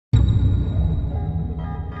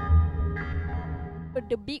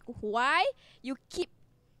the big why you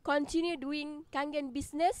continue doing Kangen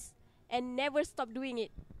business and never stop doing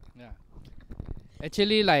it? Yeah.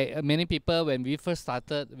 Actually, like many people, when we first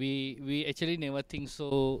started, we actually never think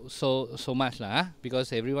so much lah,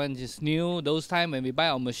 because everyone just knew those time when we buy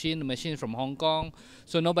our machine, the machine from Hong Kong,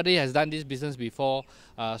 so nobody has done this business before,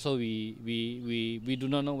 so we do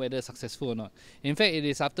not know whether it's successful or not. In fact, it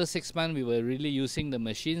is after 6 months we were really using the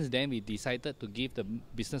machines, then we decided to give the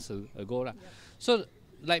business a go lah. Yep. So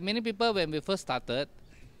like many people, when we first started,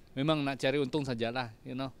 memang nak cari untung sajalah,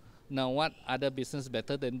 you know. Now what other business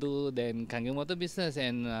better than Kangen water business,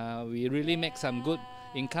 and we really make some good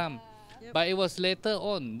income. Yep. But it was later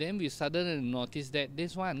on, then we suddenly noticed that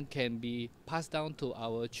this one can be passed down to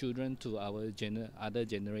our children, to our other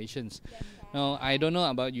generations. Now I don't know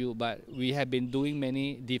about you, but we have been doing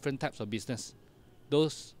many different types of business.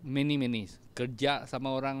 Those many kerja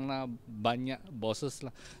sama orang lah, banyak bosses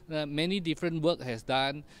lah, many different work has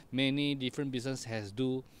done, many different business has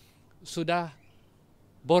do. Sudah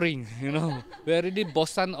boring, you know. We're already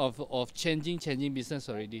bosan of changing business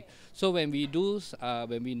already. So when we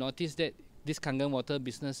notice that this Kangen water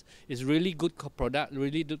business is really good product,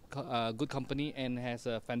 really good company, and has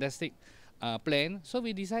a fantastic plan, so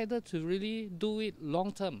we decided to really do it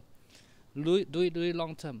long term. Do it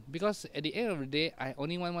long term, because at the end of the day, I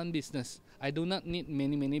only want one business. I do not need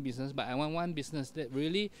many business, but I want one business that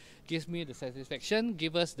really gives me the satisfaction,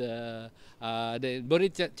 give us the boleh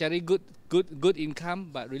cari good income,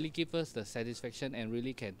 but really give us the satisfaction and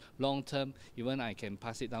really can long term, even I can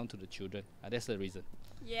pass it down to the children. That's the reason.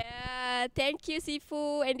 Yeah, thank you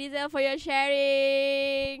Sifu and Diesel for your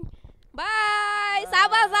sharing. Bye.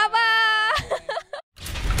 Sabar.